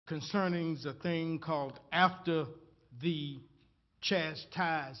concerning a thing called after the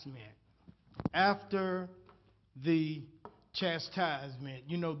chastisement. After the chastisement.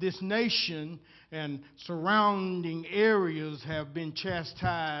 You know, this nation and surrounding areas have been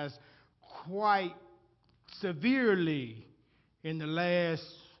chastised quite severely in the last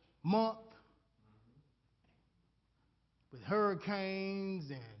month with hurricanes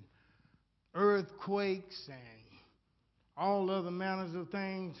and earthquakes and all other manners of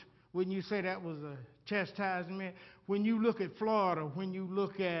things. Wouldn't you say that was a chastisement? When you look at Florida, when you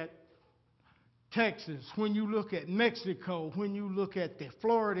look at Texas, when you look at Mexico, when you look at the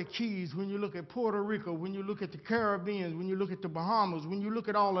Florida Keys, when you look at Puerto Rico, when you look at the Caribbean, when you look at the Bahamas, when you look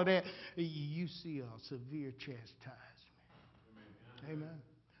at all of that, you see a severe chastisement. Amen. Amen.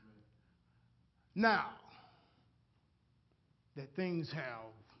 Now that things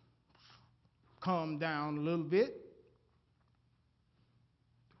have calmed down a little bit,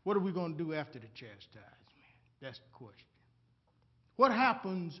 what are we going to do after the chastisement? That's the question. What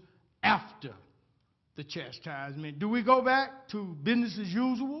happens after the chastisement? Do we go back to business as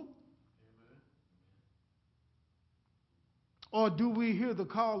usual? Or do we hear the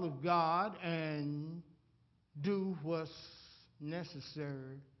call of God and do what's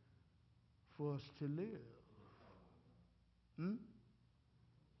necessary for us to live?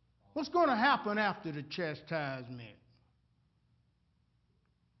 What's going to happen after the chastisement?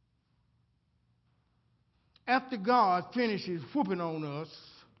 After God finishes whooping on us,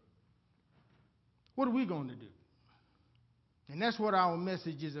 what are we going to do? And that's what our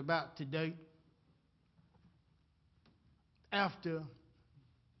message is about today. After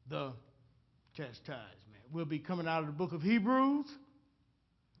the chastisement. We'll be coming out of the book of Hebrews.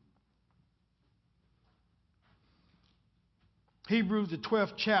 Hebrews, the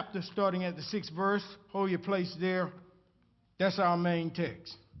 12th chapter, starting at the 6th verse. Hold your place there. That's our main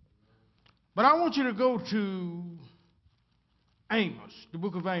text. But I want you to go to Amos, the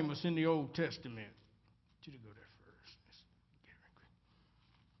book of Amos in the Old Testament. I want you to go there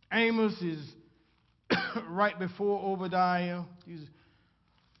first. Amos is right before Obadiah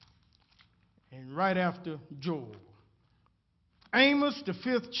and right after Joel. Amos, the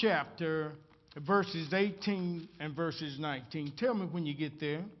 5th chapter, verses 18 and verses 19. Tell me when you get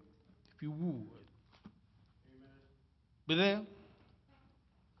there, if you would. Amen. Be there?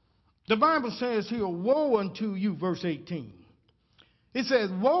 The Bible says here, woe unto you, verse 18. It says,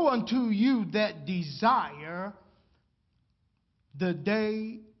 woe unto you that desire the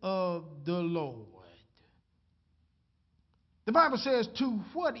day of the Lord. The Bible says, to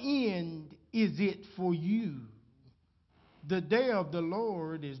what end is it for you? The day of the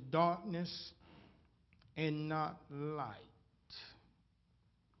Lord is darkness and not light.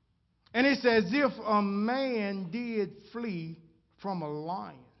 And it's as if a man did flee from a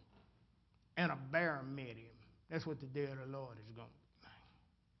lion and a bear met him. That's what the day of the Lord is going to be like.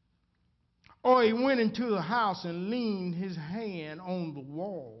 Or he went into the house and leaned his hand on the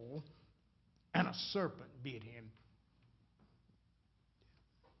wall, and a serpent bit him.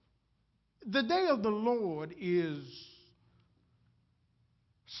 The day of the Lord is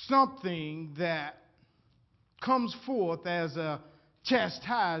something that comes forth as a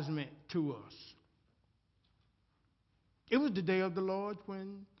chastisement to us. It was the day of the Lord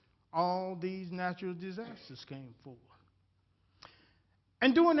when all these natural disasters came forth.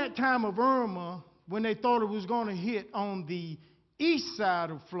 And during that time of Irma, when they thought it was going to hit on the east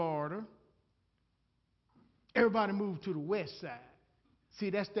side of Florida, everybody moved to the west side. See,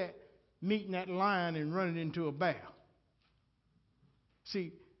 that's that meeting that lion and running into a bear.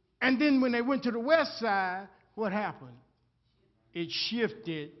 See, and then when they went to the west side, what happened? It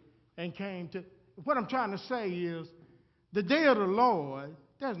shifted and came to, what I'm trying to say is, the day of the Lord,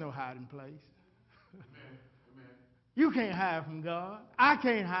 there's no hiding place. Amen. Amen. You can't hide from God. I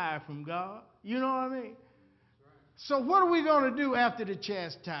can't hide from God. You know what I mean? Right. So what are we going to do after the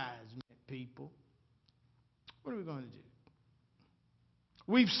chastisement, people? What are we going to do?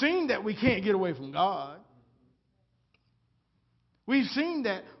 We've seen that we can't get away from God. We've seen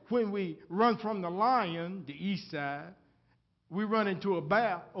that when we run from the lion, the east side, we run into a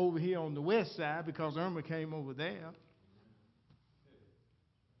bear over here on the west side because Irma came over there.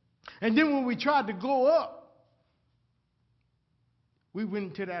 And then when we tried to go up, we went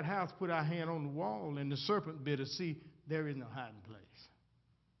into that house, put our hand on the wall, and the serpent bit us. See, there is no hiding place.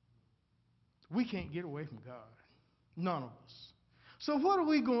 We can't get away from God. None of us. So what are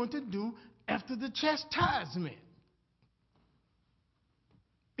we going to do after the chastisement?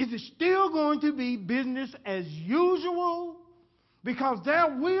 Is it still going to be business as usual? Because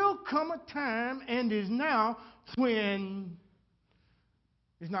there will come a time, and is now, when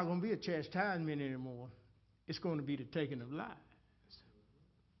It's not going to be a chastisement anymore. It's going to be the taking of lives.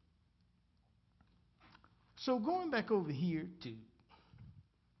 So going back over here to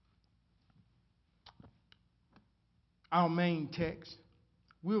our main text,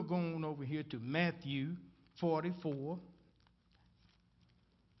 we're going over here to Matthew 44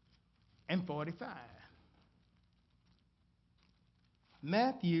 and 45.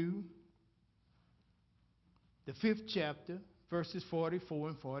 Matthew, the 5th chapter, verses 44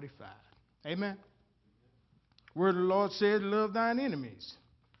 and 45. Amen. Word of the Lord says, love thine enemies.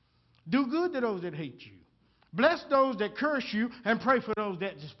 Do good to those that hate you. Bless those that curse you, and pray for those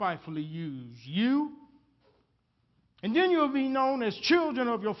that despitefully use you. And then you'll be known as children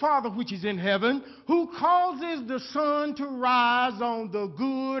of your Father which is in heaven, who causes the sun to rise on the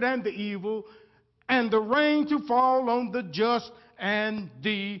good and the evil, and the rain to fall on the just and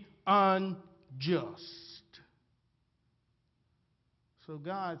the unjust. So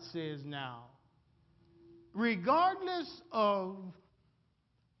God says now, regardless of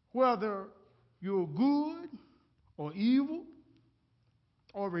whether you're good or evil,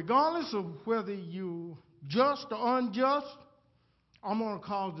 or regardless of whether you're just or unjust, I'm going to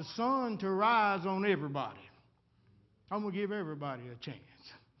cause the sun to rise on everybody. I'm going to give everybody a chance.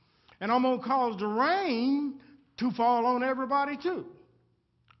 And I'm going to cause the rain to fall on everybody too.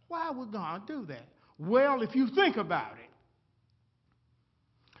 Why would God do that? Well, if you think about it,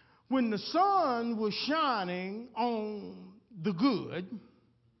 when the sun was shining on the good,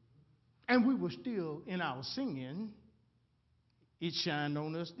 and we were still in our sin, it shined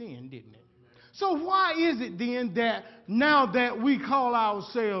on us then, didn't it? So why is it then that now that we call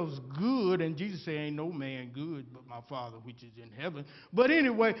ourselves good, and Jesus said, ain't no man good but my Father which is in heaven. But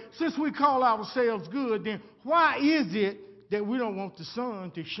anyway, since we call ourselves good, then why is it that we don't want the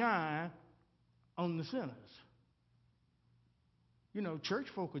sun to shine on the sinners? You know, church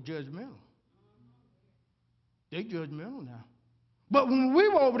folk are judgmental. They judgmental now. But when we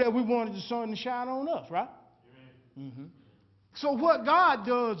were over there, we wanted the sun to shine on us, right? Mm-hmm. So what God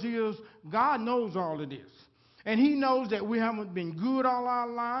does is, God knows all of this. And he knows that we haven't been good all our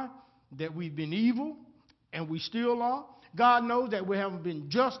life, that we've been evil, and we still are. God knows that we haven't been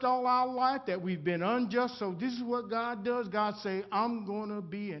just all our life, that we've been unjust. So this is what God does. God says, I'm going to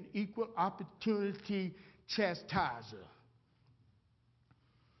be an equal opportunity chastiser.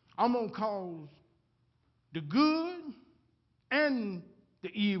 I'm going to cause the good and the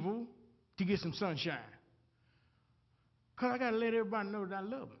evil to get some sunshine. Because I got to let everybody know that I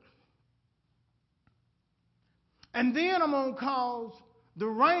love them. And then I'm going to cause the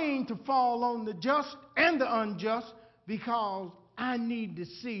rain to fall on the just and the unjust, because I need to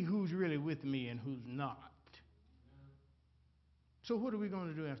see who's really with me and who's not. So what are we going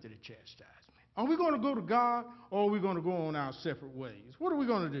to do after the chastisement? Are we going to go to God, or are we going to go on our separate ways? What are we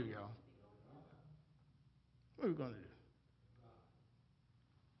going to do, y'all? What are we going to do?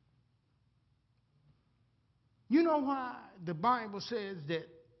 You know why the Bible says that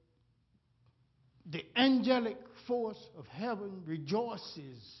the angelic force of heaven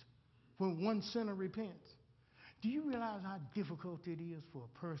rejoices when one sinner repents? Do you realize how difficult it is for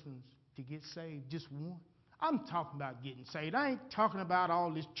a person to get saved, just one? I'm talking about getting saved. I ain't talking about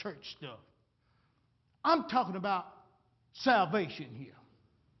all this church stuff. I'm talking about salvation here.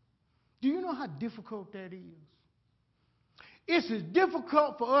 Do you know how difficult that is? It's as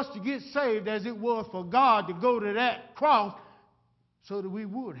difficult for us to get saved as it was for God to go to that cross so that we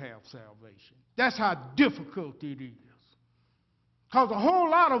would have salvation. That's how difficult it is. Because a whole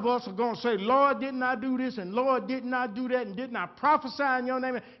lot of us are going to say, Lord, didn't I do this? And Lord, didn't I do that? And didn't I prophesy in your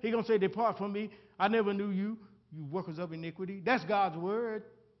name? He's going to say, depart from me. I never knew you, you workers of iniquity. That's God's word.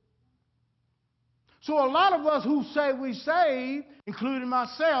 So a lot of us who say we saved, including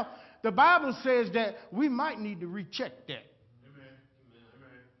myself, the Bible says that we might need to recheck that.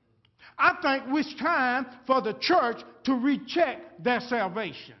 I think it's time for the church to recheck their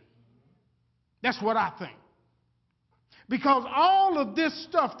salvation. That's what I think. Because all of this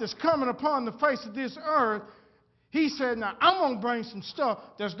stuff that's coming upon the face of this earth, he said, now I'm going to bring some stuff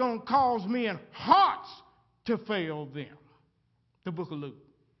that's going to cause men's hearts to fail them. The book of Luke.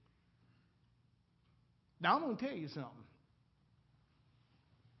 Now I'm going to tell you something.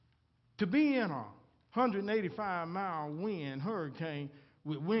 To be in a 185-mile wind hurricane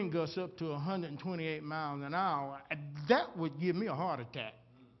with wind gusts up to 128 miles an hour, that would give me a heart attack.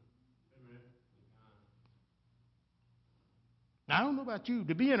 Now, I don't know about you.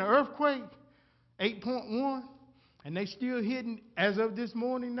 To be in an earthquake, 8.1, and they still hitting as of this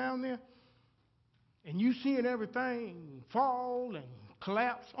morning down there, and you seeing everything fall and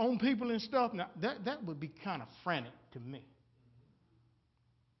collapse on people and stuff, now that would be kind of frantic to me.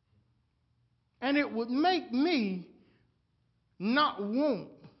 And it would make me not want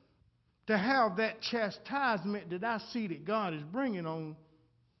to have that chastisement that I see that God is bringing on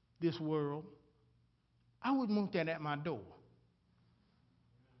this world. I wouldn't want that at my door.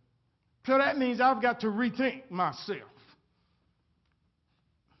 So that means I've got to rethink myself.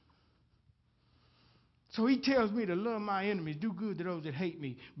 So he tells me to love my enemies, do good to those that hate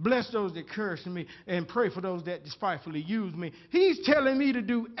me, bless those that curse me, and pray for those that despitefully use me. He's telling me to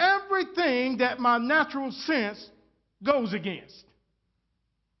do everything that my natural sense goes against.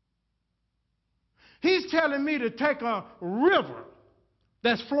 He's telling me to take a river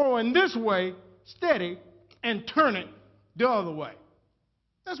that's flowing this way, steady, and turn it the other way.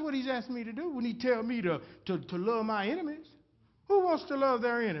 That's what he's asking me to do when he tells me to love my enemies. Who wants to love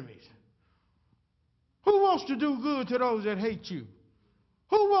their enemies? Who wants to do good to those that hate you?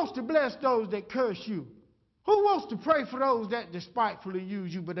 Who wants to bless those that curse you? Who wants to pray for those that despitefully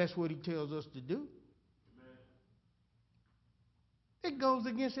use you? But that's what he tells us to do. Amen. It goes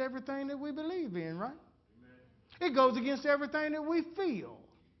against everything that we believe in, right? Amen. It goes against everything that we feel,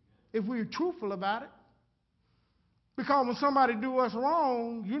 if we're truthful about it. Because when somebody do us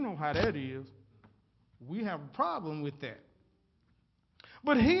wrong, you know how that is. We have a problem with that.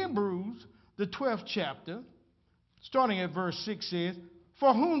 But Hebrews, the 12th chapter, starting at verse 6 says,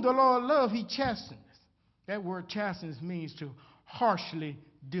 for whom the Lord loves, he chasteneth. That word chasteneth means to harshly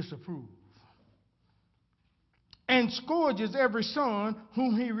disapprove. And scourges every son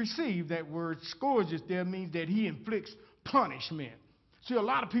whom he received. That word scourges there means that he inflicts punishment. See, a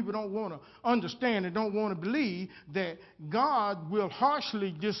lot of people don't want to understand and don't want to believe that God will harshly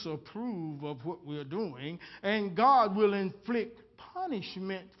disapprove of what we're doing, and God will inflict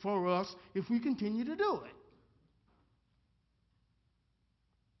punishment for us if we continue to do it.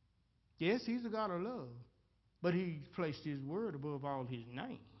 Yes, he's a God of love, but he's placed his word above all his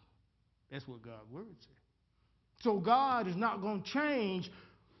name. That's what God's word says. So God is not going to change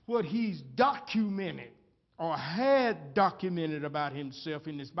what he's documented or had documented about himself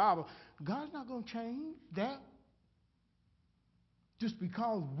in this Bible. God's not going to change that just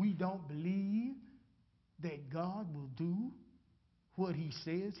because we don't believe that God will do what he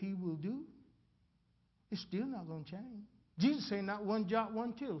says he will do. It's still not going to change. Jesus said not one jot,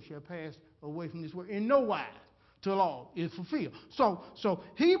 one tittle shall pass away from this world in no wise till all is fulfilled. So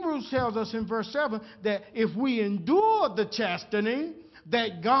Hebrews tells us in verse 7 that if we endure the chastening,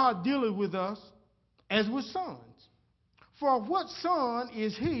 that God dealeth with us as with sons. For what son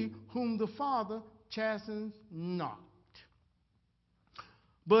is he whom the Father chastens not?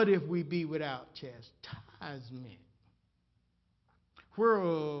 But if we be without chastisement,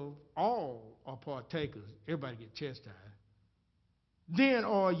 whereof all are partakers, everybody get chastised, then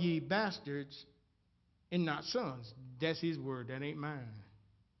are ye bastards and not sons. That's his word, that ain't mine.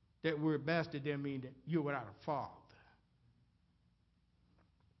 That word bastard there means that you're without a father.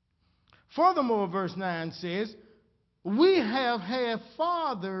 Furthermore, verse 9 says, we have had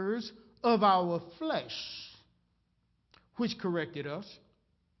fathers of our flesh, which corrected us,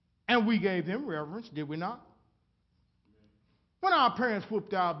 and we gave them reverence, did we not? When our parents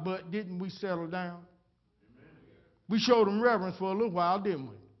whooped our butt, didn't we settle down? We showed them reverence for a little while, didn't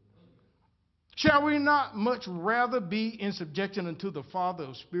we? Shall we not much rather be in subjection unto the Father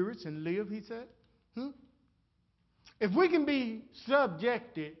of spirits and live, he said? If we can be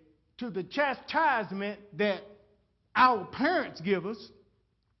subjected to the chastisement that our parents give us,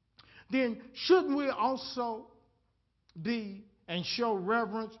 then shouldn't we also be and show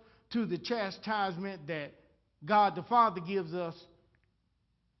reverence to the chastisement that God the Father gives us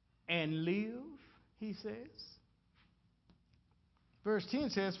and live, he says? Verse 10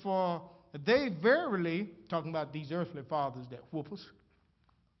 says, for they verily, talking about these earthly fathers that whoop us,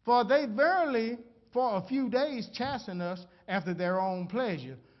 for they verily for a few days chasten us after their own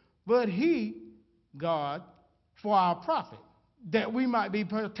pleasure, but he, God, for our profit, that we might be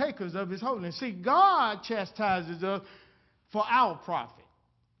partakers of his holiness. See, God chastises us for our profit.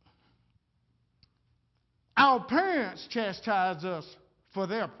 Our parents chastise us for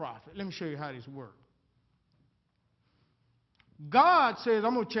their profit. Let me show you how this works. God says,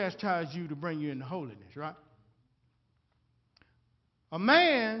 I'm going to chastise you to bring you into holiness, right? A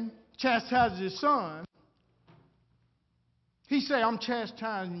man chastises his son. He say, I'm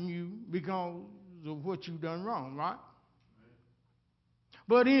chastising you because of what you've done wrong, right?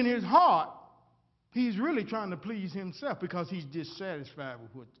 But in his heart, he's really trying to please himself because he's dissatisfied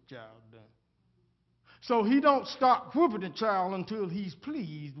with what the child done. So he don't stop whooping the child until he's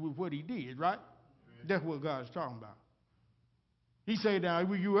pleased with what he did, right? That's what God's talking about. He said, now,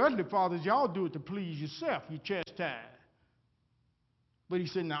 you earthly fathers, y'all do it to please yourself. You chastise. But he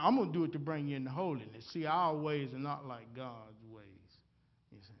said, now I'm going to do it to bring you into holiness. See, our ways are not like God's ways.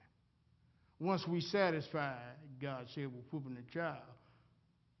 You see. Once we satisfy, God said, with whooping the child,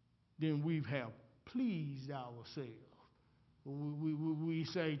 then we have pleased ourselves. We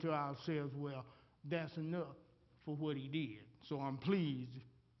say to ourselves, well, that's enough for what he did. So I'm pleased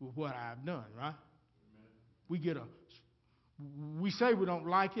with what I've done, right? Amen. We say we don't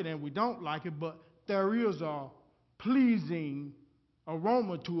like it and we don't like it, but there is a pleasing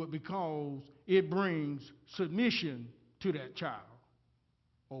aroma to it because it brings submission to that child.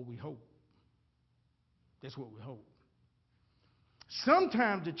 Or we hope. That's what we hope.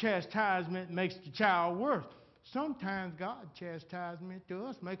 Sometimes the chastisement makes the child worse. Sometimes God's chastisement to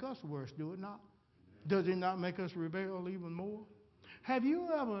us make us worse, do it not? Does it not make us rebel even more? Have you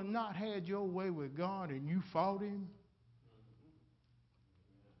ever not had your way with God and you fought him?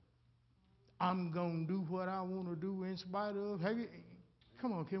 I'm going to do what I want to do in spite of.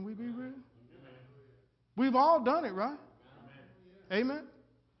 Come on, can we be real? We've all done it, right? Amen.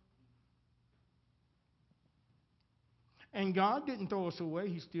 And God didn't throw us away.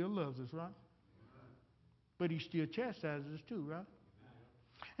 He still loves us, right? But he still chastises us too, right?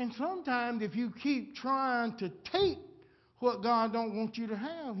 And sometimes if you keep trying to take what God don't want you to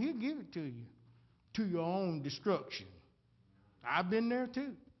have, he'll give it to you, to your own destruction. I've been there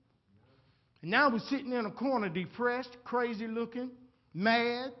too. And now we're sitting in a corner depressed, crazy looking,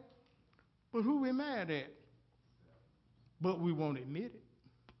 mad. But who we mad at? But we won't admit it.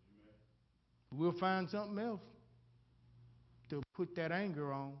 We'll find something else to put that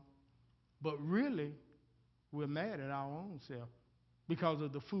anger on. But really, we're mad at our own self because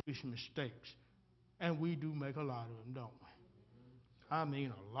of the foolish mistakes. And we do make a lot of them, don't we? I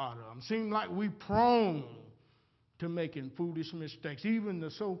mean a lot of them. Seem like we're prone to making foolish mistakes, even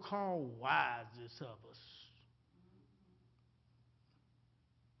the so-called wisest of us.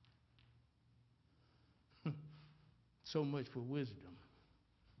 So much for wisdom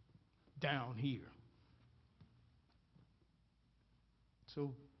down here.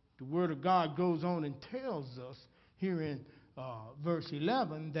 So the Word of God goes on and tells us here in verse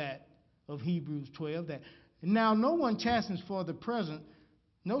 11 that of Hebrews 12 that now no one chastens for the present,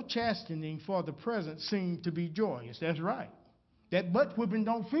 no chastening for the present seems to be joyous. That's right. That butt whipping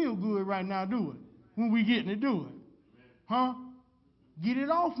don't feel good right now, do it? When we getting to do it. Huh? Get it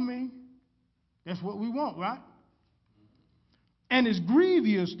off me. That's what we want, right? And it's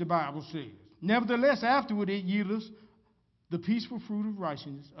grievous, the Bible says. Nevertheless, afterward it yieldeth the peaceful fruit of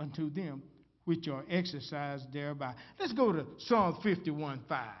righteousness unto them which are exercised thereby. Let's go to Psalm 51:5.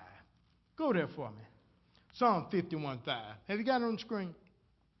 Go there for me. Psalm 51:5. Have you got it on the screen?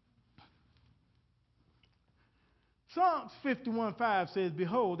 Psalms 51:5 says,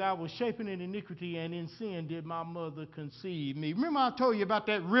 behold, I was shapen in iniquity, and in sin did my mother conceive me. Remember I told you about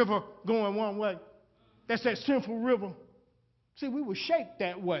that river going one way? That's that sinful river. See, we were shaped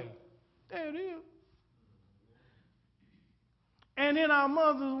that way. There it is. And in our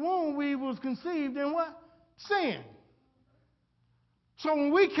mother's womb, we was conceived in what? Sin. So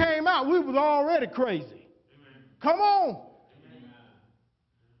when we came out, we was already crazy. Amen. Come on. Amen.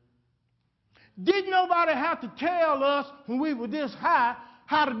 Didn't nobody have to tell us when we were this high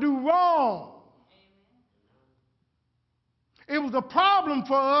how to do wrong. Amen. It was a problem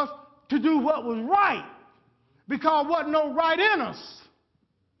for us to do what was right because there wasn't no right in us.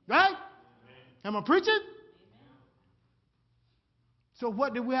 Right? Amen. Am I preaching? So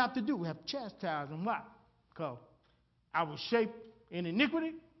what did we have to do? We have to chastise them. Why? Because I was shaped in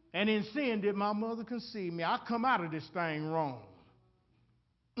iniquity, and in sin did my mother conceive me. I come out of this thing wrong.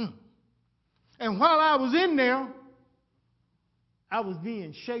 And while I was in there, I was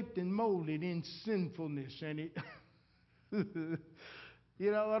being shaped and molded in sinfulness. And it,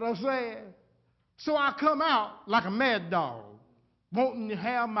 you know what I'm saying? So I come out like a mad dog, wanting to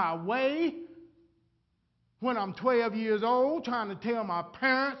have my way. When I'm 12 years old, trying to tell my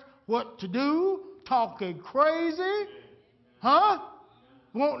parents what to do, talking crazy, huh?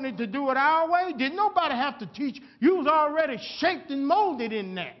 Wanting to do it our way. Didn't nobody have to teach. You was already shaped and molded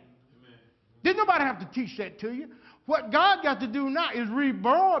in that. Didn't nobody have to teach that to you. What God got to do now is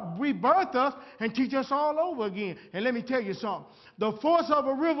rebirth us and teach us all over again. And let me tell you something. The force of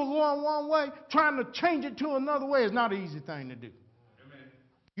a river going one way, trying to change it to another way is not an easy thing to do. Amen.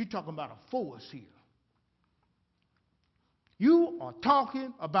 You're talking about a force here. You are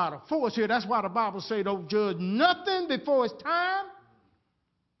talking about a force here. That's why the Bible says don't judge nothing before it's time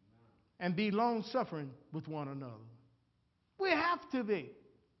and be long-suffering with one another. We have to be.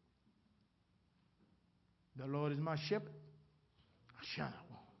 The Lord is my shepherd. I shall not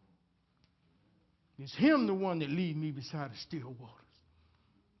want. It's him the one that leads me beside the still waters.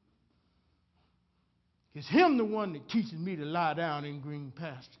 It's him the one that teaches me to lie down in green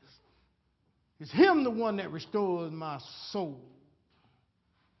pastures. It's him the one that restores my soul.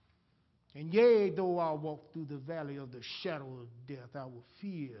 And yea, though I walk through the valley of the shadow of death, I will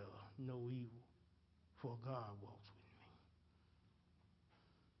fear no evil, for God walks with me.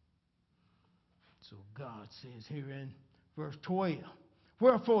 So God says here in verse 12,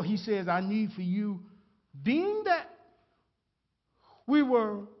 wherefore he says, I need for you, being that we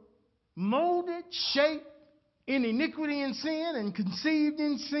were molded, shaped in iniquity and sin, and conceived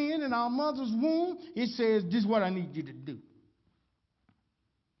in sin in our mother's womb, it says, this is what I need you to do.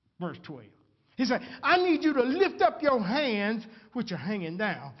 Verse 12. He said, I need you to lift up your hands, which are hanging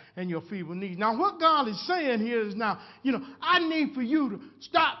down, and your feeble knees. Now, what God is saying here is now, I need for you to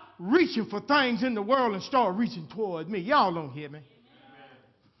stop reaching for things in the world and start reaching toward me. Y'all don't hear me.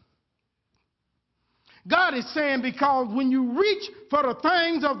 God is saying, because when you reach for the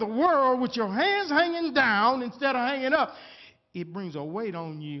things of the world with your hands hanging down instead of hanging up, it brings a weight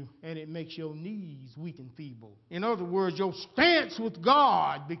on you and it makes your knees weak and feeble. In other words, your stance with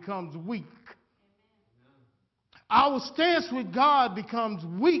God becomes weak. Our stance with God becomes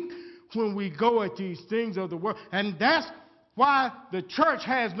weak when we go at these things of the world. And that's why the church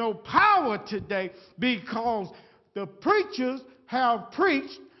has no power today, because the preachers have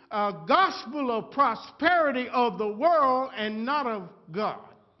preached a gospel of prosperity of the world and not of God.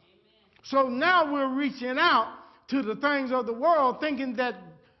 Amen. So now we're reaching out to the things of the world thinking that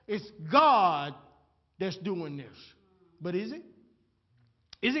it's God that's doing this. But is it?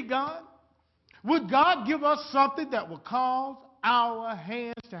 Is it God? Would God give us something that would cause our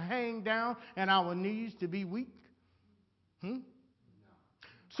hands to hang down and our knees to be weak?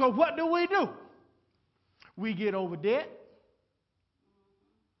 So what do? We get over debt.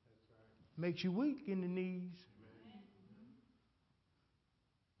 Makes you weak in the knees.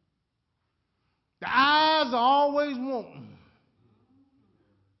 The eyes are always wanting.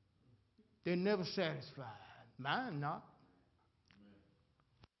 They're never satisfied. Mine not.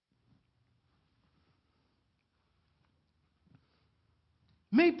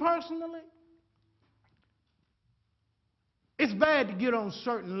 Me personally, it's bad to get on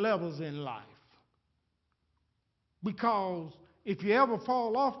certain levels in life. Because if you ever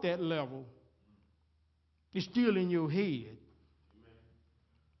fall off that level, it's still in your head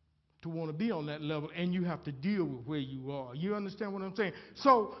to want to be on that level, and you have to deal with where you are. You understand what I'm saying?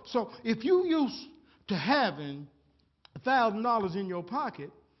 So if you used to having $1,000 in your pocket,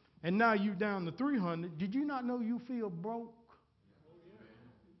 and now you're down to $300, did you not know you feel broke?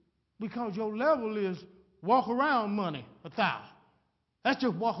 Because your level is walk around money, 1,000. That's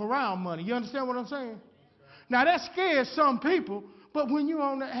just walk around money. You understand what I'm saying? Now that scares some people, but when you're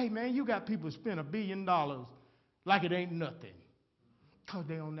on that, hey man, you got people spend $1 billion like it ain't nothing. Because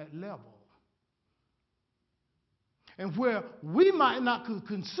they're on that level. And where we might not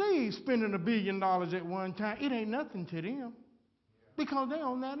conceive spending $1 billion at one time, it ain't nothing to them. Because they're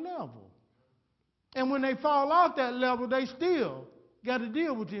on that level. And when they fall off that level, they still got to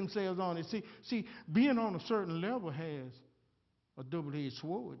deal with themselves on it. See, being on a certain level has a double-edged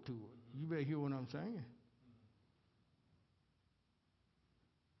sword to it. You better hear what I'm saying.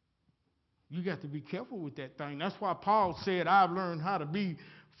 You got to be careful with that thing. That's why Paul said, I've learned how to be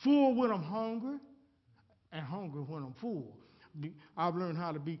full when I'm hungry and hungry when I'm full. I've learned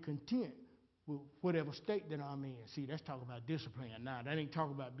how to be content with whatever state that I'm in. See, that's talking about discipline now. That ain't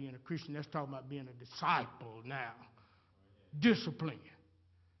talking about being a Christian. That's talking about being a disciple now. Discipline.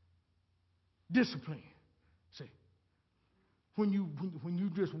 Discipline. See, when you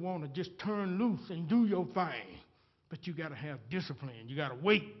just want to just turn loose and do your thing, but you got to have discipline. You got to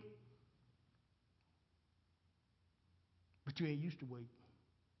wait. But you ain't used to wait.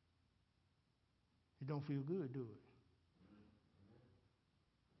 It don't feel good, do it?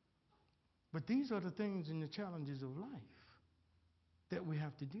 But these are the things and the challenges of life that we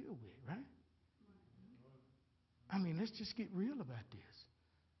have to deal with, right? I mean, let's just get real about this.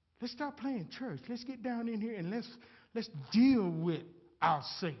 Let's stop playing church. Let's get down in here and let's deal with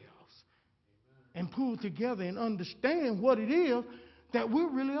ourselves and pull together and understand what it is that we're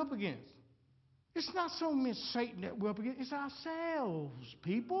really up against. It's not so much Satan that we're up against. It's ourselves,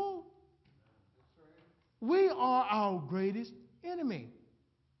 people. We are our greatest enemy.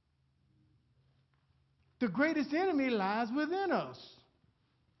 The greatest enemy lies within us.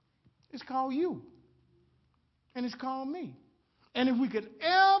 It's called you. And it's called me. And if we could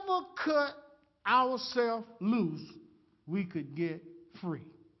ever cut ourselves loose, we could get free.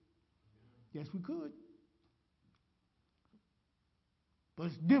 Yes, we could. But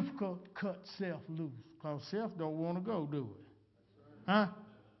it's difficult to cut self loose because self don't want to go, do it? Huh?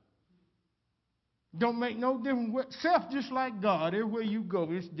 Don't make no difference. Self just like God. Everywhere you go,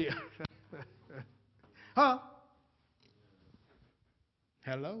 it's there. Huh?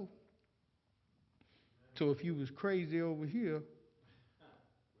 Hello? So if you was crazy over here,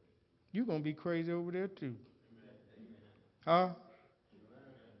 you're going to be crazy over there too. Huh?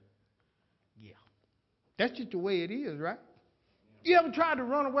 Yeah. That's just the way it is, right? You ever tried to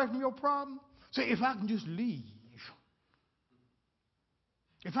run away from your problem? Say, if I can just leave.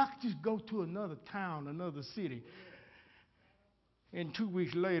 If I could just go to another town, another city. And 2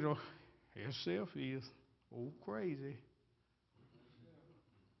 weeks later, yourself is crazy.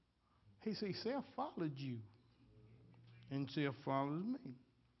 He said, self followed you. And self follows me.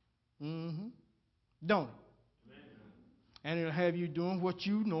 Mm-hmm. Don't it? And it'll have you doing what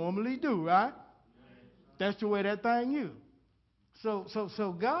you normally do, right? That's the way that thing is.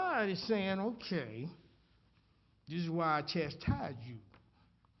 So God is saying, okay, this is why I chastise you.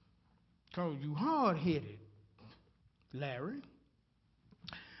 Because you hard-headed, Larry.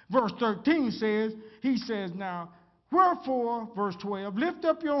 Verse 13 says, he says, now, wherefore, verse 12, lift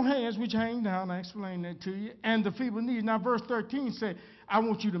up your hands which hang down. I explained that to you. And the feeble knees. Now, verse 13 said, I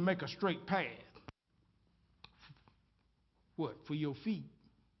want you to make a straight path. What? For your feet.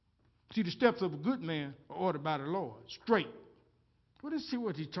 See, the steps of a good man are ordered by the Lord. Straight. Well, let's see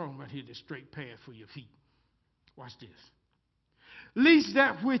what he's talking about here, the straight path for your feet. Watch this. Lest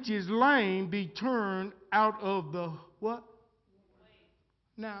that which is lame be turned out of the what?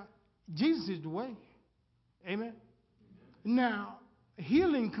 Now, Jesus is the way. Amen? Now,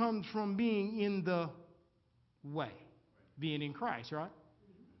 healing comes from being in the way, being in Christ, right?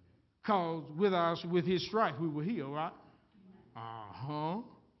 Because with his stripe, we were healed, right? Uh-huh.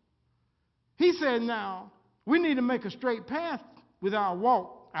 He said, now, we need to make a straight path with our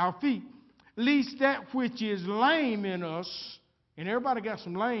walk, our feet, lest that which is lame in us, and everybody got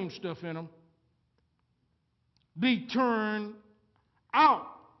some lame stuff in them, be turned out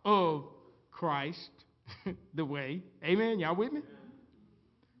of Christ, the way. Amen? Y'all with me?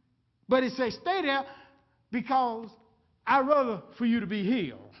 But it says stay there because I'd rather for you to be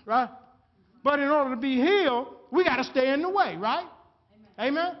healed, right? But in order to be healed, we got to stay in the way, right?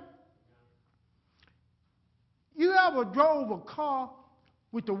 Amen? You ever drove a car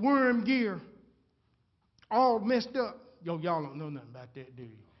with the worm gear all messed up? Y'all don't know nothing about that, do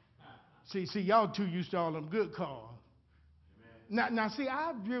you? See, y'all too used to all them good cars. Now, see,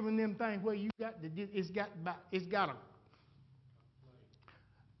 I've driven them things where it's got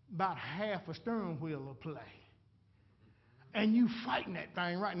about half a steering wheel of play. And you fighting that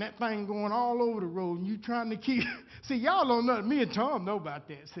thing, right? And that thing going all over the road, and you trying to keep. See, y'all don't know. Me and Tom know about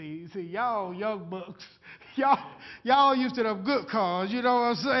that. See, y'all young bucks, y'all used to have good cars. You know what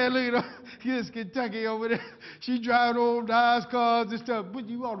I'm saying? Look at here's Kentucky over there. She driving old nice cars and stuff. But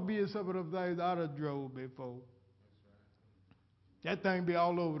you ought to be in some of them things I done drove before. That thing be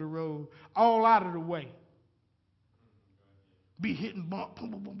all over the road, all out of the way. Be hitting bump,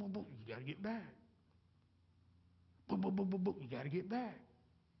 boom, boom, boom, boom, boom. You got to get back. Boom, boom, boom, boom, boom. You got to get back.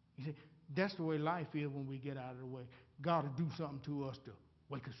 You see, that's the way life is when we get out of the way. God will do something to us to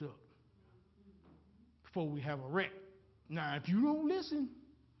wake us up before we have a wreck. Now, if you don't listen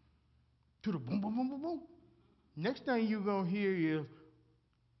to the boom, boom, boom, boom, boom, next thing you're going to hear is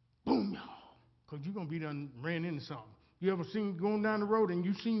boom, y'all, because you're going to be done ran into something. You ever seen going down the road and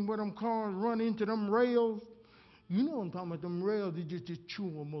you seen where them cars run into them rails? You know what I'm talking about, them rails, they just chew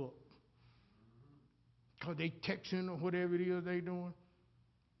them up. Because they texting or whatever it is they doing.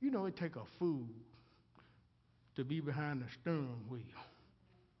 You know, it take a fool to be behind the steering wheel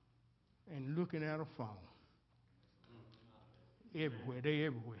and looking at a phone. Everywhere, they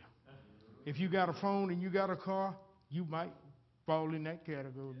everywhere. If you got a phone and you got a car, you might fall in that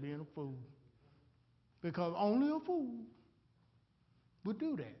category of being a fool. Because only a fool would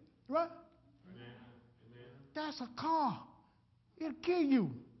do that, right? Amen. That's a car. It'll kill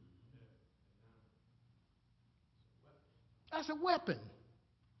you. That's a weapon.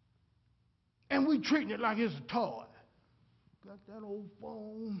 And we treating it like it's a toy. Got that old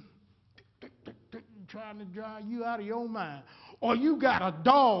phone, trying to drive you out of your mind. Or you got a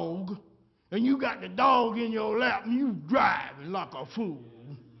dog, and you got the dog in your lap, and you driving like a fool.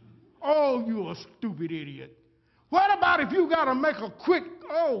 Oh, you a stupid idiot. What about if you got to make a quick,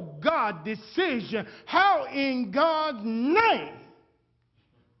 decision? How in God's name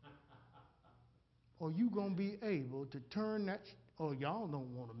are you going to be able to turn that? Oh, y'all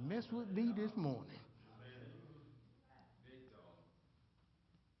don't want to mess with me this morning.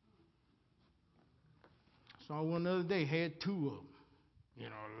 Saw one the other day, had two of them in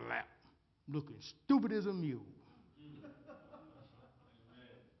her lap, looking stupid as a mule.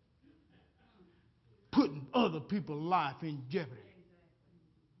 putting other people's life in jeopardy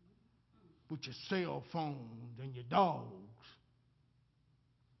with your cell phones and your dogs.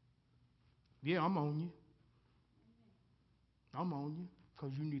 Yeah, I'm on you. I'm on you,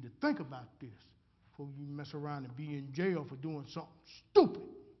 because you need to think about this before you mess around and be in jail for doing something stupid.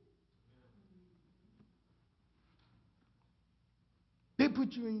 They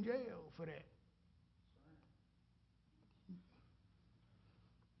put you in jail for that.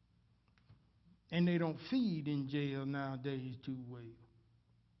 And they don't feed in jail nowadays too well.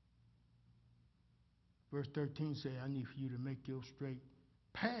 Verse 13 says, I need for you to make your straight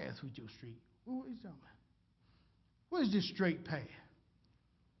path with your street. What is that? What is this straight path?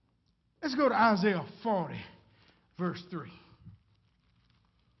 Let's go to Isaiah 40, verse 3.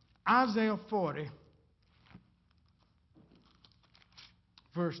 Isaiah 40,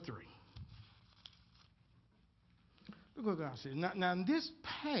 verse 3. Look what God says. Now this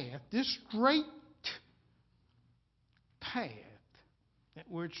path, this straight path, that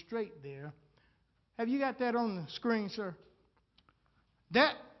word straight there, have you got that on the screen, sir?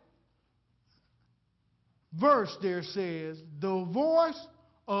 That verse there says, the voice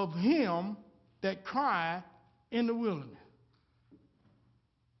of him that cried in the wilderness.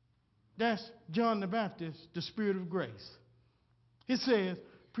 That's John the Baptist, the Spirit of grace. It says,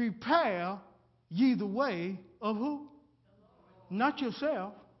 prepare ye the way of who? Not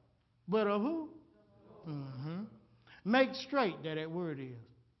yourself, but of who? Mm-hmm. Make straight, that word is.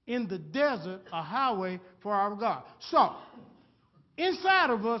 In the desert, a highway for our God. So,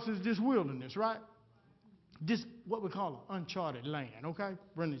 inside of us is this wilderness, right? This, what we call an uncharted land, okay?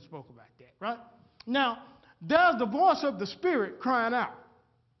 Brendan spoke about that, right? Now, there's the voice of the Spirit crying out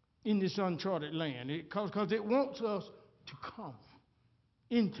in this uncharted land because it wants us to come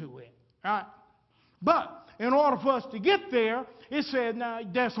into it, right? But in order for us to get there, it said now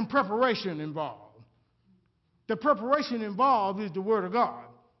there's some preparation involved. The preparation involved is the Word of God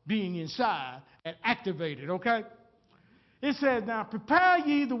being inside and activated, okay? It says, now prepare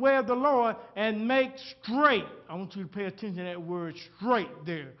ye the way of the Lord and make straight. I want you to pay attention to that word straight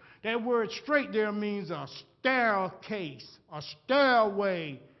there. That word straight there means a staircase, a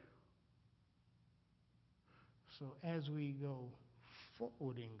stairway. So as we go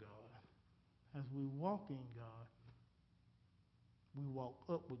forward in God, as we walk in God, we walk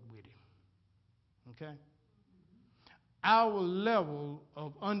upward with Him. Okay? Our level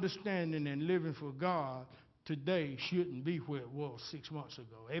of understanding and living for God today shouldn't be where it was 6 months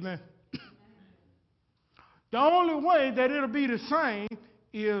ago. Amen? The only way that it'll be the same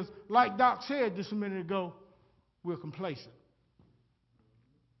is, like Doc said just a minute ago, we're complacent.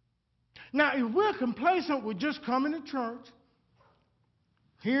 Now, if we're complacent with just coming to church,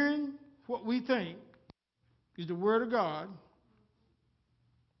 hearing what we think is the Word of God,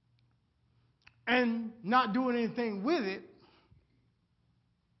 and not doing anything with it,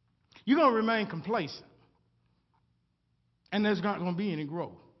 you're going to remain complacent. And there's not going to be any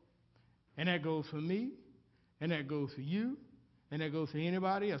growth. And that goes for me, and that goes for you, and that goes for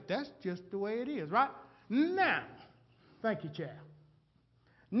anybody else. That's just the way it is, right? Now, thank you, Chad.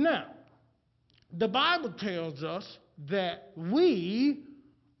 Now, the Bible tells us that we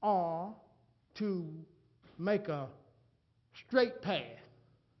are to make a straight path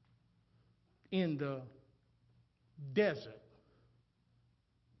in the desert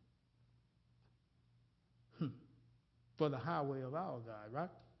for the highway of our God, right?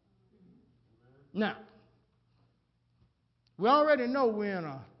 Now, we already know we're in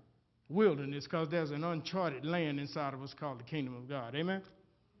a wilderness because there's an uncharted land inside of us called the kingdom of God. Amen?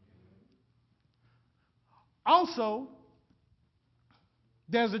 Also,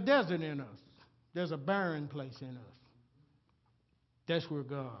 there's a desert in us. There's a barren place in us. That's where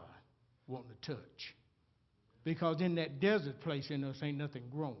God wants to touch. Because in that desert place in us ain't nothing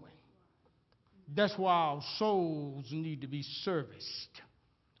growing. That's why our souls need to be serviced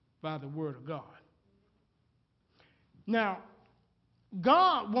by the Word of God. Now,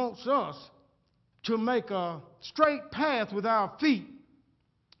 God wants us to make a straight path with our feet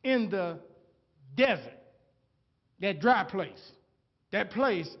in the desert, that dry place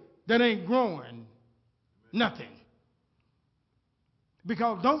that ain't growing nothing.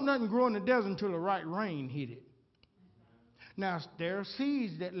 Because don't nothing grow in the desert until the right rain hit it. Now, there are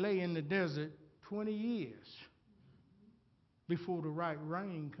seeds that lay in the desert 20 years before the right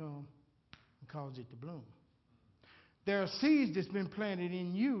rain comes and cause it to bloom. There are seeds that's been planted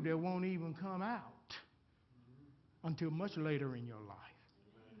in you that won't even come out until much later in your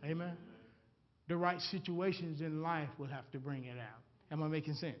life. Amen? The right situations in life will have to bring it out. Am I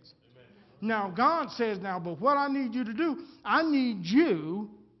making sense? Amen. Now, God says now, but what I need you to do, I need you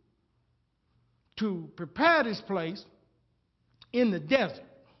to prepare this place in the desert.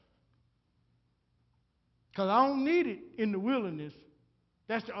 Because I don't need it in the wilderness.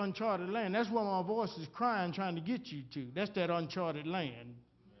 That's the uncharted land. That's where my voice is crying, trying to get you to. That's that uncharted land.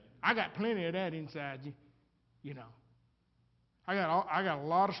 I got plenty of that inside you, you know. I got a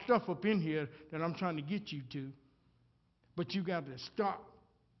lot of stuff up in here that I'm trying to get you to. But you got to stop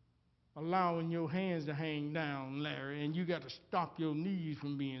allowing your hands to hang down, Larry, and you got to stop your knees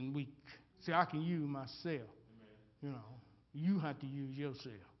from being weak. See, I can use myself. You know, you have to use yourself.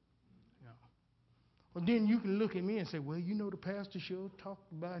 You know. Well, then you can look at me and say, well, you know, the pastor sure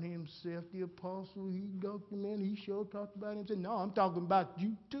talked about himself. The apostle, he sure talked about himself. No, I'm talking about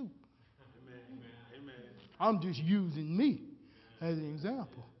you too. Amen. I'm just using me as an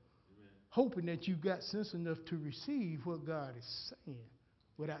example, hoping that you got sense enough to receive what God is saying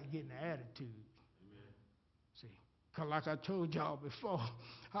without getting an attitude. See, because like I told y'all before,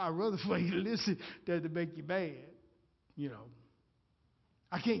 I'd rather for you to listen than to make you mad. You know,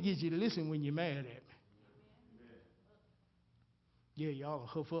 I can't get you to listen when you're mad at me. Yeah, y'all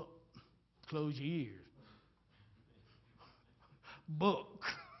huff up, close your ears, buck,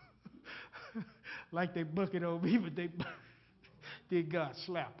 like they bucking on me, but then God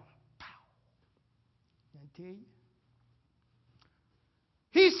slap them. Pow. I tell you.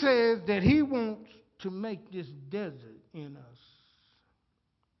 He says that he wants to make this desert in us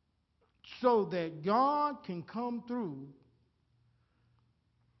so that God can come through,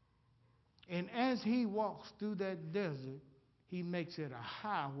 and as he walks through that desert, he makes it a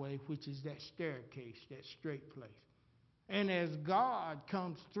highway, which is that staircase, that straight place. And as God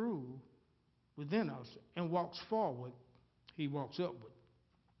comes through within us and walks forward, he walks upward.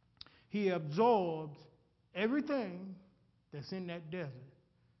 He absorbs everything that's in that desert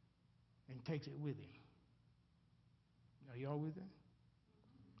and takes it with him. Are y'all with it?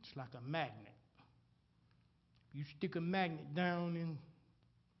 It's like a magnet. You stick a magnet down in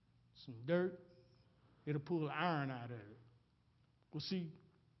some dirt, it'll pull the iron out of it. Well, see,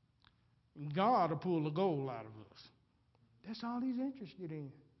 God will pull the gold out of us. That's all he's interested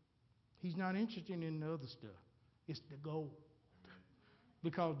in. He's not interested in the other stuff. It's the gold.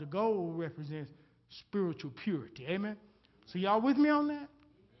 Because the gold represents spiritual purity. Amen? So y'all with me on that?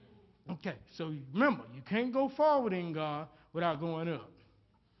 Okay, so remember, you can't go forward in God without going up.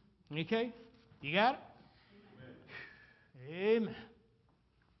 Okay? You got it? Amen.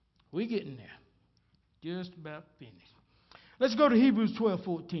 We're getting there. Just about finished. Let's go to Hebrews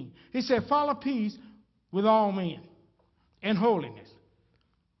 12:14. He said, follow peace with all men and holiness,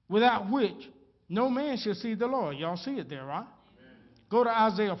 without which no man shall see the Lord. Y'all see it there, right? Amen. Go to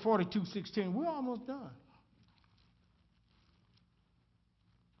Isaiah 42:16. We're almost done.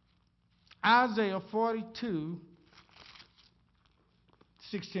 Isaiah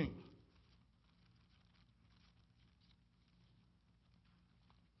 42:16.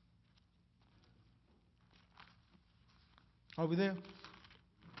 Over there? Amen.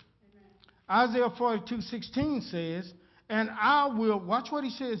 Isaiah 42:16 says, and I will, watch what he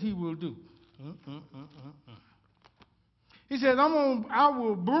says he will do. He says, I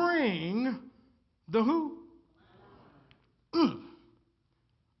will bring the who?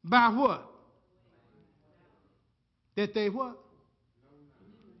 By what? That they what?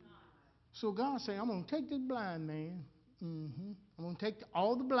 So God said, I'm going to take this blind man. I'm going to take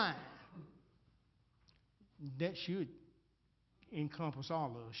all the blind. That should encompass all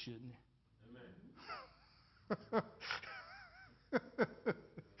of us, shouldn't it? Amen.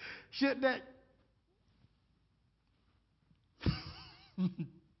 Should that?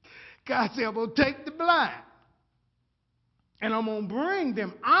 God said, I'm going to take the blind. And I'm going to bring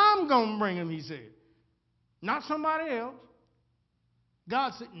them. I'm going to bring them, he said. Not somebody else.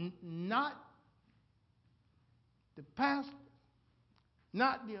 God said, not the pastor,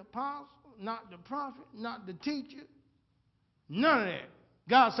 not the apostle, not the prophet, not the teacher. None of that.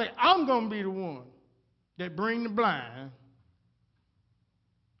 God said, I'm going to be the one that bring the blind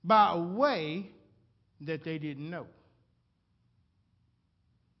by a way that they didn't know.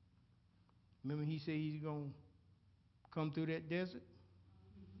 Remember he said he's going to come through that desert?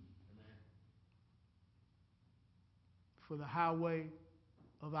 For the highway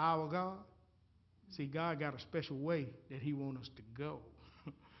of our God. See, God got a special way that he wants us to go.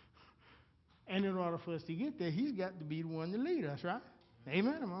 And in order for us to get there, he's got to be the one to lead us, right?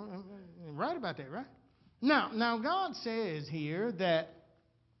 Amen? I'm right about that, right? Now God says here that,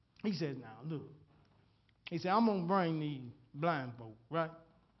 he says, now, look. He said, I'm going to bring these blind folk, right?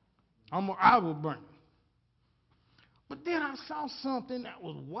 I will bring them. But then I saw something that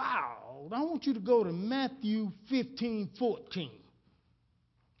was wild. I want you to go to Matthew 15:14.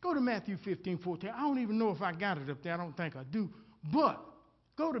 Go Go to Matthew 15:14. I don't even know if I got it up there. I don't think I do. But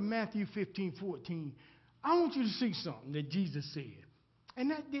go to Matthew 15:14. I want you to see something that Jesus said.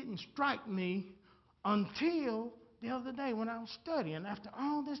 And that didn't strike me until the other day when I was studying after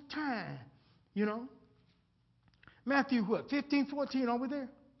all this time, you know. Matthew what? 15:14 over there?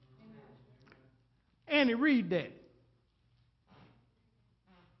 Amen. Annie, read that.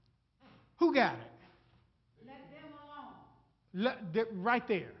 Who got it? Let them alone. Right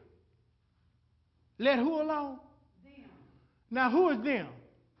there. Let who alone? Them. Now, who is them?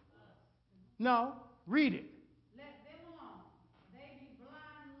 No, read it. Let them alone. They be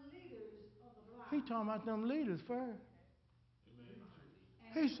blind leaders of the blind. He talking about them leaders first.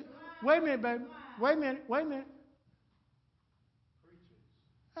 And He said, wait a minute, baby. Wait a minute.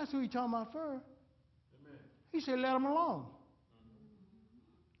 That's who he talking about first. He said, let them alone.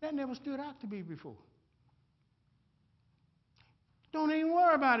 That never stood out to me before. Don't even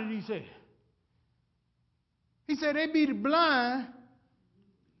worry about it, he said. He said, they be the blind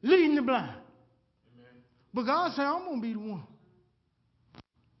leading the blind. Amen. But God said, I'm going to be the one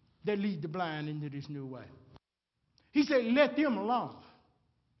that lead the blind into this new way. He said, let them alone.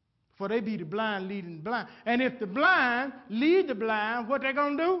 For they be the blind leading the blind. And if the blind lead the blind, what they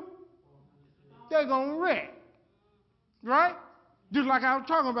going to do? They're going to wreck. Right? Just like I was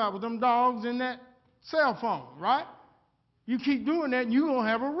talking about with them dogs and that cell phone, right? You keep doing that and you're going to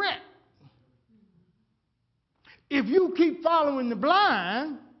have a wreck. If you keep following the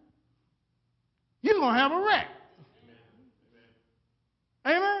blind, you're going to have a wreck.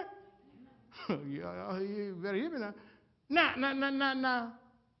 Amen? Yeah, you better hear me now. Now.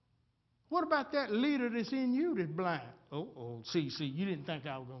 What about that leader that's in you that's blind? See, you didn't think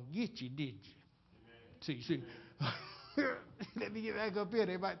I was going to get you, did you? See. Let me get back up here.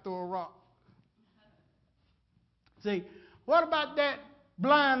 They might throw a rock. See, what about that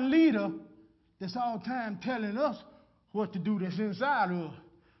blind leader that's all the time telling us what to do that's inside of us,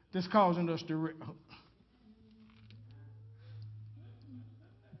 that's causing us to wreck?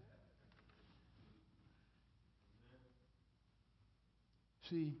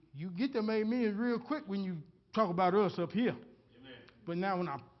 See, you get them amens real quick when you talk about us up here. Amen. But now when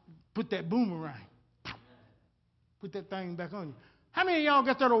I put that boomerang, put that thing back on you. How many of y'all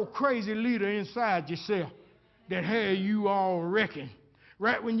got that old crazy leader inside yourself that had you all wrecking?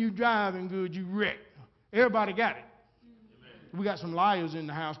 Right when you driving good, you wreck. Everybody got it. Amen. We got some liars in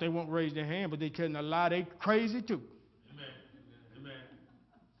the house. They won't raise their hand, but they telling a lie. They crazy too. Amen.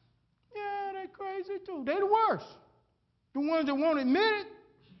 Yeah, they crazy too. They the worst. The ones that won't admit it,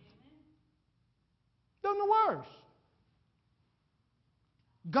 they're the worst.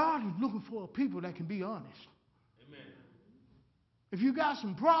 God is looking for people that can be honest. Amen. If you got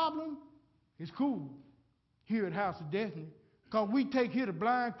some problem, it's cool here at House of Destiny, because we take here the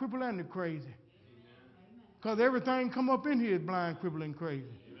blind, cripple, and the crazy. Because everything come up in here is blind, cripple, and crazy,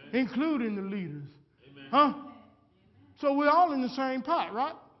 amen, including the leaders. Amen. Huh? So we're all in the same pot,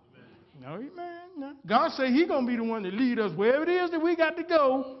 right? No, amen. No. God say He gonna be the one to lead us wherever it is that we got to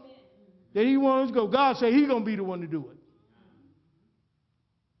go, that He wants us to go. God say He gonna be the one to do it.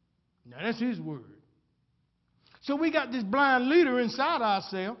 Now that's His word. So we got this blind leader inside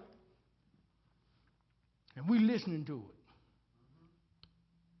ourselves, and we listening to it,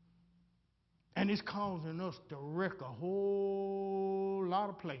 and it's causing us to wreck a whole lot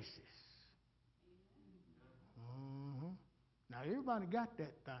of places. Now everybody got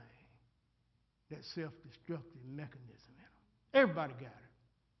that thing. That self-destructive mechanism in them. Everybody got it.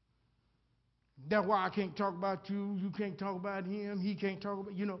 That's why I can't talk about you. You can't talk about him. He can't talk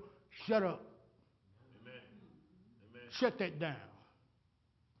about, shut up. Amen. Shut that down.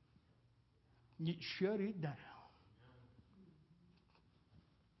 Shut it down.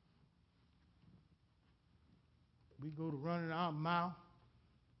 We go to running our mouth,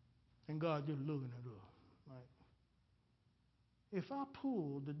 and God just looking at us. Like, if I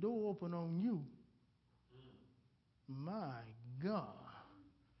pull the door open on you, my God,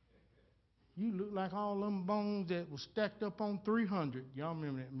 you look like all them bones that were stacked up on 300. Y'all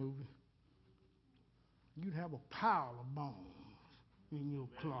remember that movie? You'd have a pile of bones in your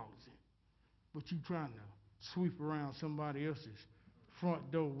closet, but you trying to sweep around somebody else's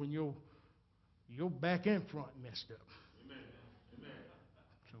front door when your back and front messed up. Amen.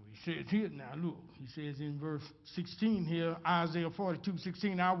 So he says here now, look, he says in verse 16 here, Isaiah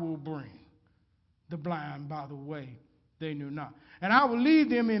 42:16, I will bring the blind by the way they knew not, and I will lead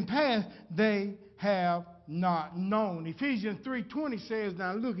them in paths they have not known. Ephesians 3:20 says,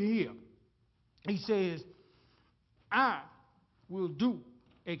 now look here. He says, I will do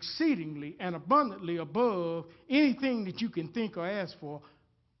exceedingly and abundantly above anything that you can think or ask for,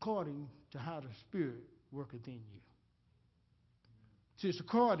 according to how the Spirit worketh in you. See, it's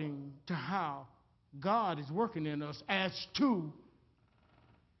according to how God is working in us as to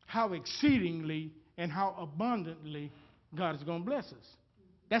how exceedingly and how abundantly God is going to bless us.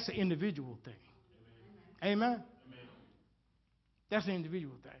 That's an individual thing. Amen? Amen? That's an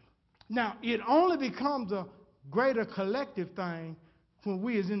individual thing. Now, it only becomes a greater collective thing when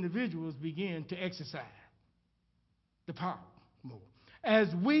we as individuals begin to exercise the power more. As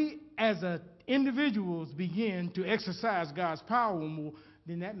we as individuals begin to exercise God's power more,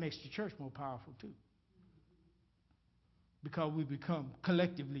 then that makes the church more powerful too. Because we become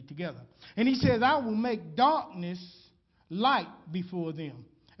collectively together. And he says, I will make darkness light before them,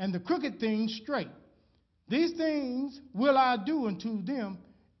 and the crooked things straight. These things will I do unto them,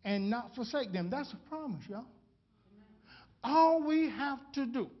 and not forsake them. That's a promise, y'all. All we have to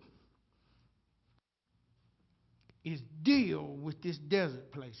do is deal with this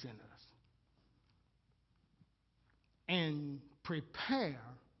desert place in us and prepare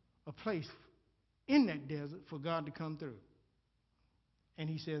a place in that desert for God to come through. And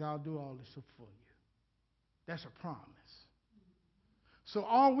he said, I'll do all this for you. That's a promise. So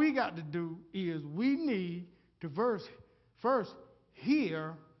all we got to do is we need to first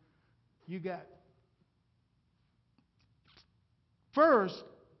hear. First,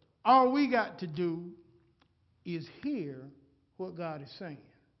 all we got to do is hear what God is saying.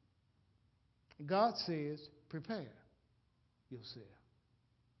 God says, prepare yourself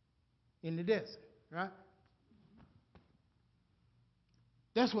in the desert, right?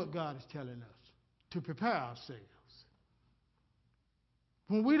 That's what God is telling us, to prepare ourselves.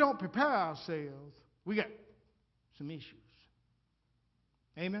 When we don't prepare ourselves, we got some issues.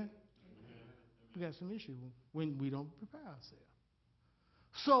 Amen? We got some issues when we don't prepare ourselves.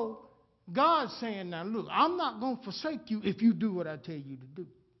 So God's saying, now look, I'm not going to forsake you if you do what I tell you to do.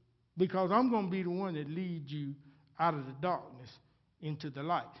 Because I'm going to be the one that leads you out of the darkness into the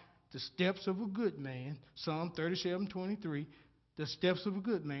light. The steps of a good man, Psalm 37:23, the steps of a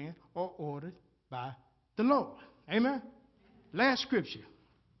good man are ordered by the Lord. Amen? Last scripture.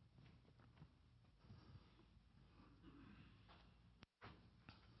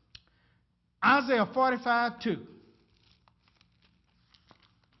 Isaiah 45:2.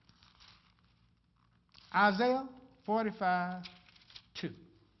 Isaiah 45:2.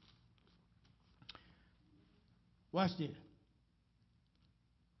 Watch this.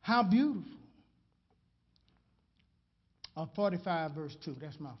 How beautiful. 45 verse 2.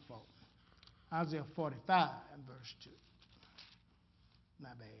 That's my fault. Isaiah 45 verse 2. My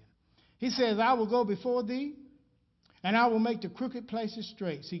bad. He says, I will go before thee, and I will make the crooked places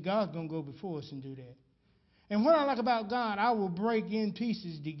straight. See, God's going to go before us and do that. And what I like about God, I will break in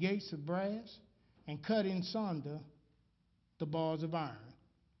pieces the gates of brass and cut in sunder the bars of iron.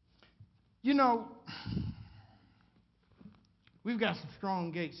 You know, we've got some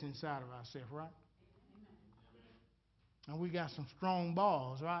strong gates inside of ourselves, right? And we got some strong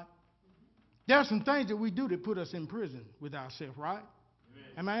bars, right? There are some things that we do that put us in prison with ourselves, right?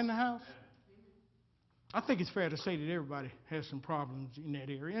 Am I in the house? I think it's fair to say that everybody has some problems in that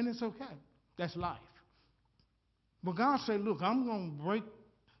area, and it's okay. That's life. But God said, look, I'm gonna break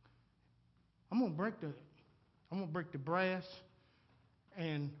the brass,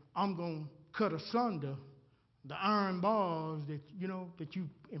 and I'm gonna cut asunder the iron bars that you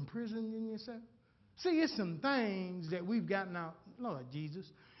imprisoned in yourself. See, it's some things that we've gotten out, Lord Jesus.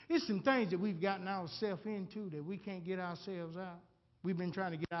 It's some things that we've gotten ourselves into that we can't get ourselves out. We've been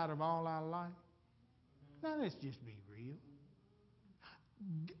trying to get out of all our life. Now let's just be real.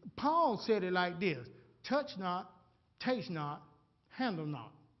 Paul said it like this: touch not, taste not, handle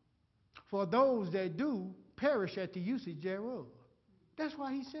not. For those that do perish at the usage thereof. That's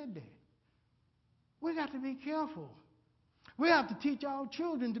why he said that. We got to be careful. We have to teach our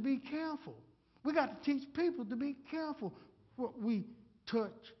children to be careful. We got to teach people to be careful what we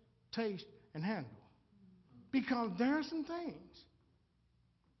touch, taste, and handle. Because there are some things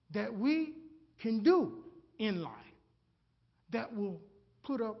that we can do in life that will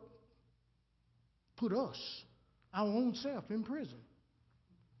put us, our own self, in prison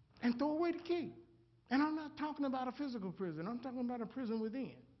and throw away the key. And I'm not talking about a physical prison. I'm talking about a prison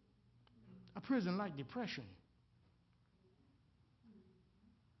within. A prison like depression,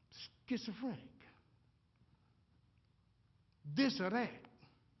 schizophrenic, this or that.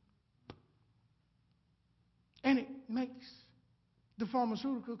 And it makes the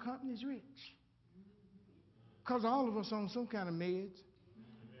pharmaceutical companies rich. Because all of us on some kind of meds.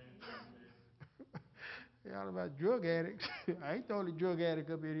 Y'all about drug addicts. I ain't the only drug addict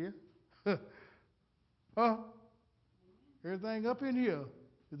up in here. Everything up in here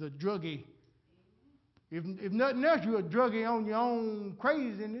the druggie. If nothing else, you're a druggie on your own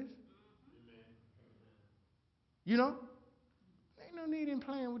craziness. You know? Ain't no need in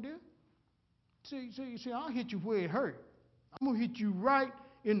playing with this. See, I'll hit you where it hurt. I'm going to hit you right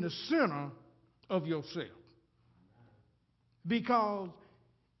in the center of yourself. Because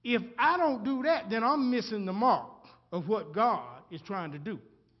if I don't do that, then I'm missing the mark of what God is trying to do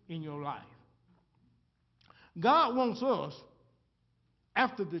in your life. God wants us,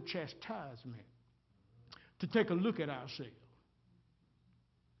 after the chastisement, to take a look at ourselves.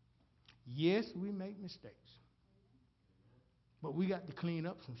 Yes, we make mistakes. But we got to clean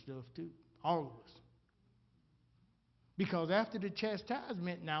up some stuff too, all of us. Because after the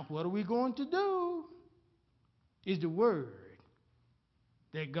chastisement, now what are we going to do? Is the word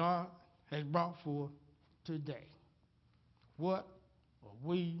that God has brought forth today. What are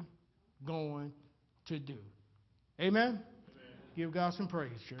we going to do? Amen? Amen. Give God some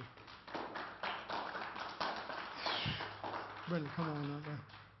praise, church. Brother, come on up there.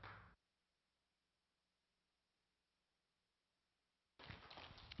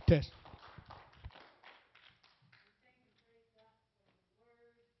 Test.